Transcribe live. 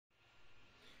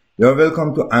You are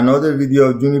welcome to another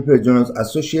video of Juniper Jones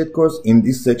Associate course. In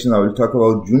this section, I will talk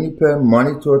about Juniper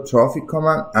Monitor Traffic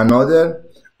Command, another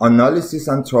analysis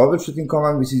and troubleshooting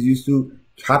command which is used to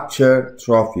capture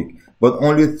traffic, but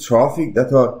only traffic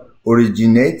that are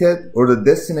originated or the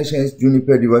destination is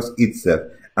Juniper device itself,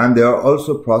 and they are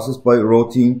also processed by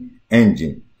routing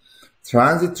engine.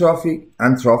 Transit traffic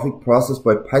and traffic processed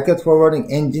by packet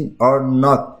forwarding engine are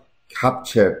not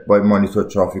captured by Monitor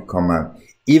Traffic Command,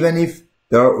 even if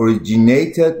they are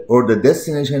originated or the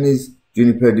destination is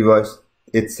Juniper device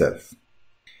itself.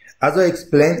 As I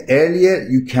explained earlier,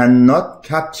 you cannot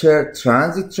capture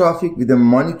transit traffic with the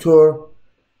Monitor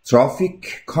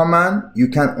Traffic Command. You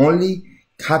can only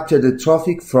capture the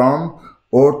traffic from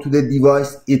or to the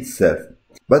device itself.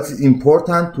 But it's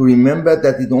important to remember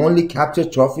that it only captures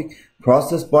traffic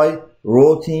processed by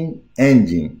routing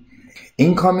engine.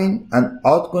 Incoming and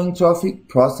outgoing traffic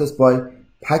processed by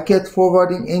packet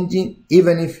forwarding engine,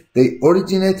 even if they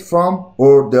originate from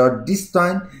or they are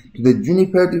destined to the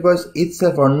Juniper device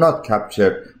itself, are not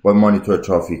captured by Monitor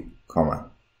Traffic Command.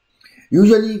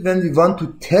 Usually when we want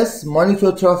to test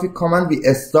Monitor Traffic Command, we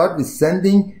start with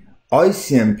sending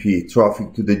ICMP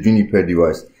traffic to the Juniper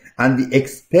device, and we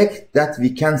expect that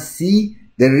we can see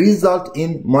the result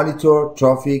in Monitor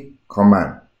Traffic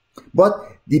Command. But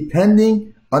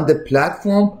depending on the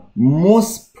platform,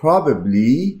 most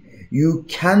probably you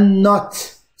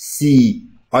cannot see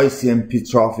ICMP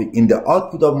traffic in the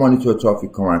output of Monitor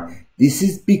Traffic Command. This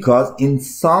is because in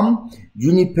some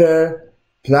Juniper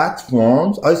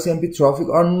platforms, ICMP traffic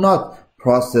are not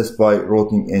processed by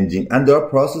routing engine and they are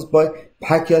processed by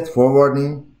packet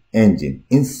forwarding engine.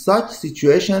 In such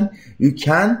situation, you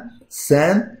can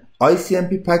send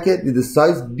ICMP packet with a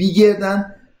size bigger than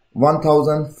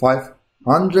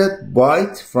 1500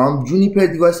 bytes from Juniper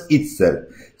device itself.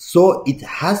 So it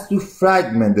has to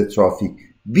fragment the traffic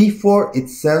before it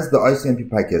sends the ICMP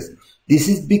packets. This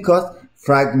is because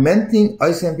fragmenting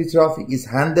ICMP traffic is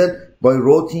handled by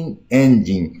routing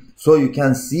engine. So you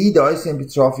can see the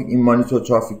ICMP traffic in Monitor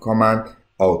Traffic Command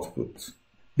output.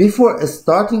 Before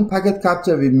starting packet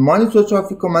capture with Monitor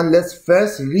Traffic Command, let's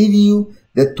first review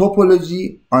the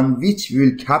topology on which we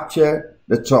will capture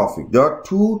the traffic. There are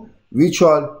two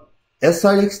virtual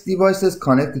SRX devices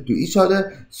connected to each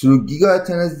other through Giga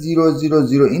Ethernet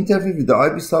 000 interface with the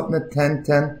IP subnet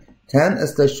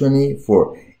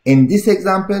 10.10.10/24. In this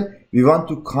example, we want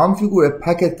to configure a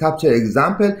packet capture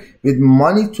example with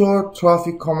Monitor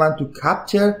Traffic Command to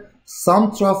capture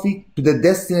some traffic to the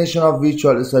destination of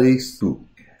virtual SRX 2.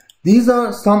 These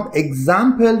are some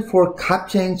examples for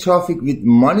capturing traffic with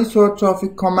Monitor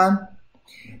Traffic Command.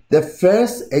 The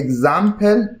first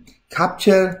example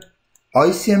capture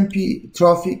ICMP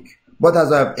traffic, but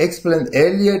as I have explained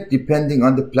earlier, depending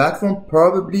on the platform,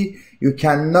 probably you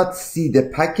cannot see the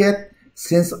packet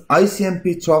since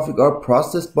ICMP traffic are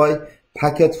processed by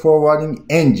packet forwarding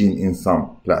engine in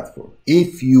some platform.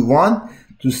 If you want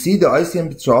to see the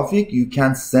ICMP traffic, you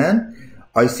can send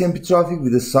ICMP traffic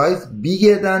with a size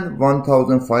bigger than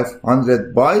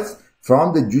 1500 bytes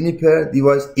from the Juniper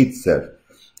device itself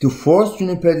to force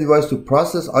Juniper device to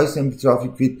process ICMP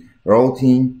traffic with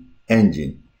routing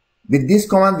engine. With this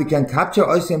command, we can capture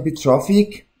ICMP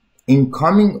traffic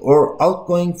incoming or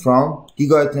outgoing from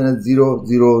Giga Ethernet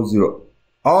 000.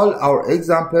 All our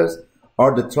examples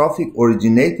are the traffic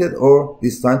originated or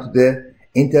destined to the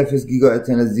interface Giga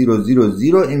Ethernet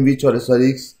 000 in virtual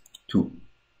SRX 2.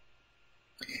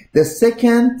 The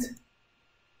second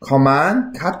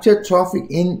command capture traffic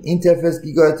in interface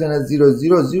Giga Ethernet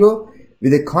 000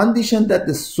 with a condition that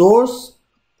the source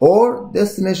or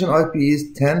destination IP is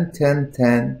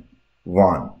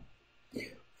 10.10.10.1.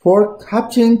 For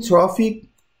capturing traffic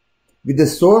with the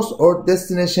source or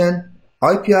destination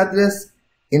IP address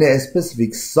in a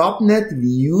specific subnet, we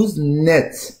use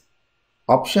net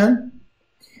option.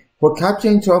 For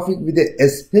capturing traffic with a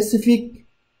specific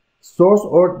source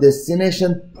or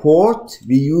destination port,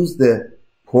 we use the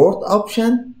port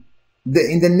option.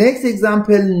 In the next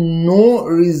example, no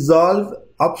resolve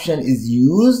option is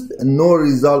used. No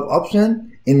resolve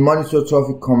option in Monitor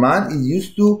Traffic Command is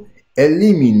used to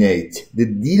eliminate the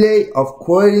delay of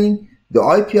querying the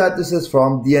IP addresses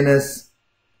from DNS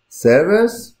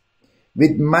servers.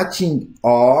 With matching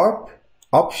ARP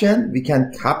option, we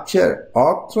can capture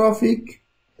ARP traffic.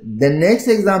 The next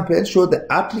example shows the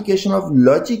application of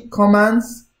logic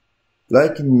commands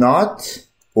like not,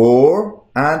 or,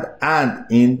 and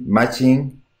in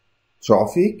matching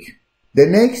traffic. The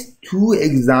next two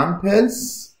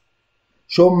examples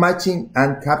show matching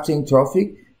and capturing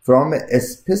traffic from a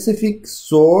specific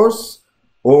source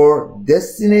or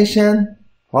destination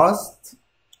host.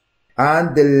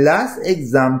 And the last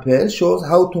example shows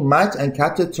how to match and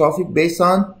capture traffic based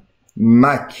on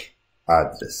MAC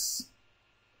address.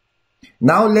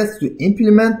 Now let's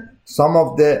implement some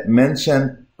of the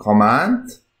mentioned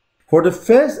commands. For the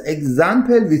first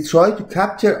example, we try to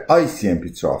capture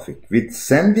ICMP traffic with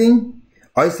sending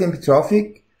ICMP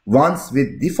traffic once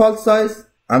with default size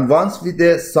and once with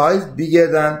a size bigger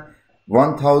than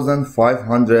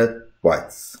 1500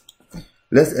 bytes.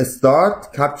 Let's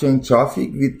start capturing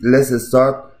traffic with, let's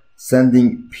start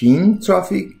sending ping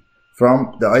traffic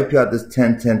from the IP address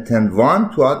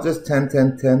 10.10.10.1 to address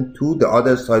 10.10.10 to the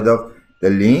other side of the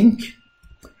link.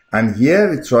 And here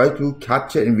we try to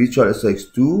capture in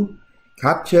virtualSRX2,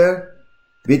 capture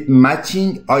with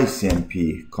matching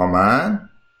ICMP command.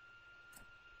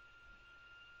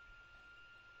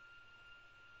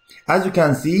 As you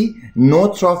can see,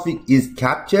 no traffic is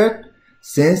captured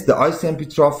since the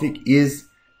ICMP traffic is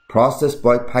processed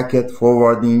by packet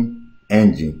forwarding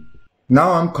engine.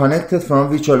 Now I'm connected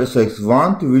from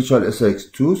virtualSRX1 to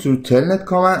virtualSRX2 through telnet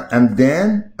command, and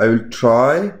then I will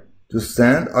try to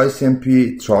send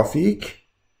ICMP traffic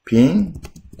ping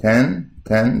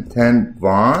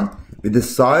 10.10.10.1 with the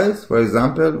size, for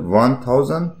example,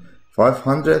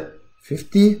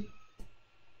 1550.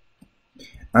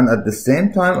 And at the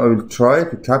same time, I will try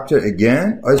to capture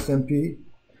again ICMP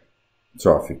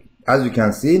traffic. As you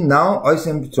can see, now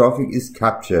ICMP traffic is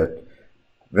captured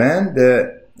when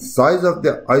the size of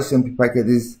the ICMP packet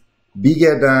is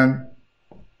bigger than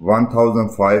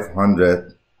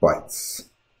 1500 bytes.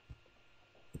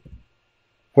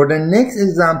 For the next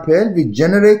example, we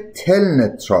generate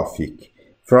telnet traffic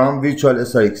from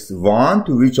virtualSRX1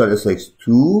 to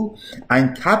virtualSRX2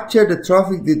 and capture the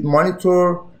traffic with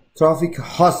monitor traffic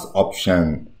host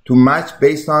option to match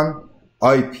based on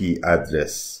IP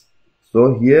address.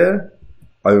 So here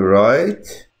I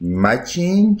write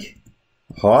matching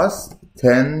host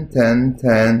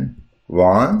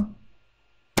 10.10.10.1,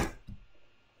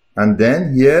 and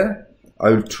then here I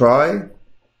will try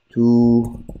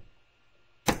to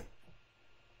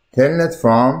telnet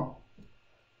from,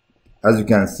 as you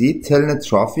can see, telnet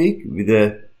traffic with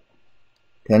a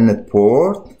telnet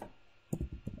port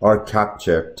are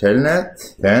captured.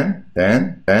 Telnet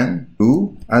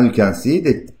 10.10.10.2. As you can see,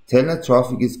 the telnet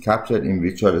traffic is captured in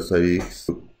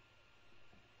virtualSRX2.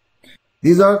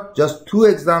 These are just two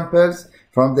examples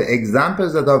from the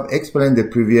examples that I've explained in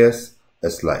the previous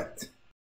slide.